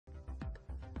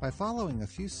By following a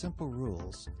few simple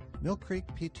rules, Mill Creek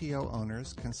PTO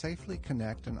owners can safely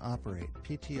connect and operate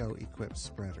PTO-equipped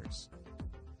spreaders.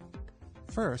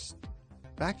 First,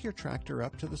 back your tractor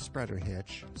up to the spreader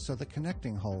hitch so the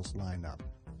connecting holes line up.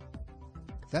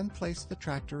 Then place the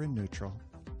tractor in neutral,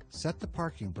 set the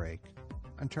parking brake,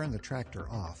 and turn the tractor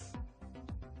off.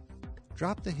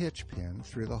 Drop the hitch pin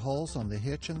through the holes on the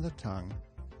hitch and the tongue,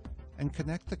 and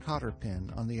connect the cotter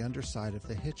pin on the underside of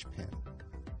the hitch pin.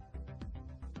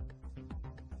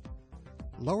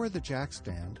 Lower the jack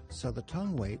stand so the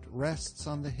tongue weight rests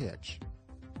on the hitch.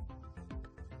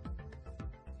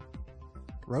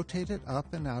 Rotate it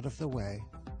up and out of the way,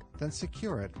 then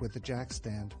secure it with the jack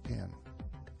stand pin.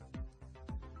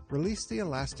 Release the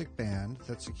elastic band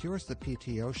that secures the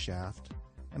PTO shaft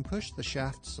and push the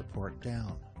shaft support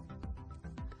down.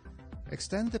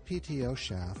 Extend the PTO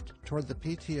shaft toward the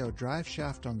PTO drive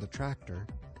shaft on the tractor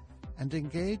and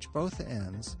engage both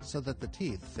ends so that the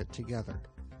teeth fit together.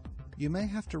 You may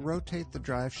have to rotate the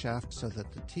drive shaft so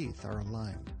that the teeth are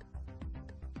aligned.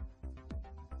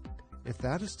 If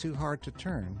that is too hard to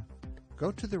turn,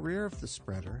 go to the rear of the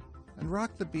spreader and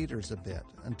rock the beaters a bit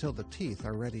until the teeth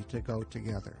are ready to go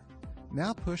together.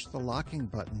 Now push the locking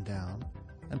button down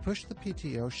and push the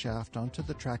PTO shaft onto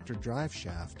the tractor drive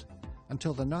shaft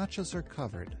until the notches are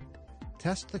covered.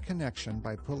 Test the connection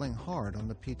by pulling hard on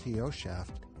the PTO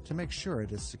shaft to make sure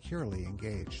it is securely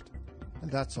engaged.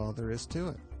 And that's all there is to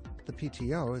it. The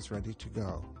PTO is ready to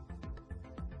go.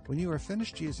 When you are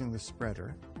finished using the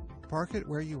spreader, park it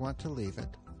where you want to leave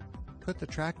it, put the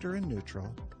tractor in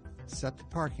neutral, set the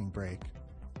parking brake,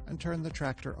 and turn the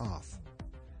tractor off.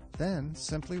 Then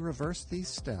simply reverse these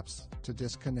steps to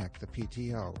disconnect the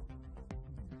PTO.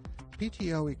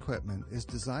 PTO equipment is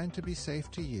designed to be safe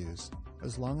to use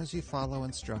as long as you follow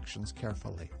instructions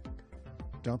carefully.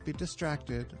 Don't be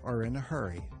distracted or in a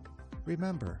hurry.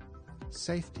 Remember,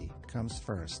 safety comes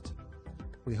first.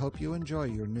 We hope you enjoy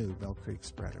your new Mill Creek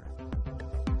spreader.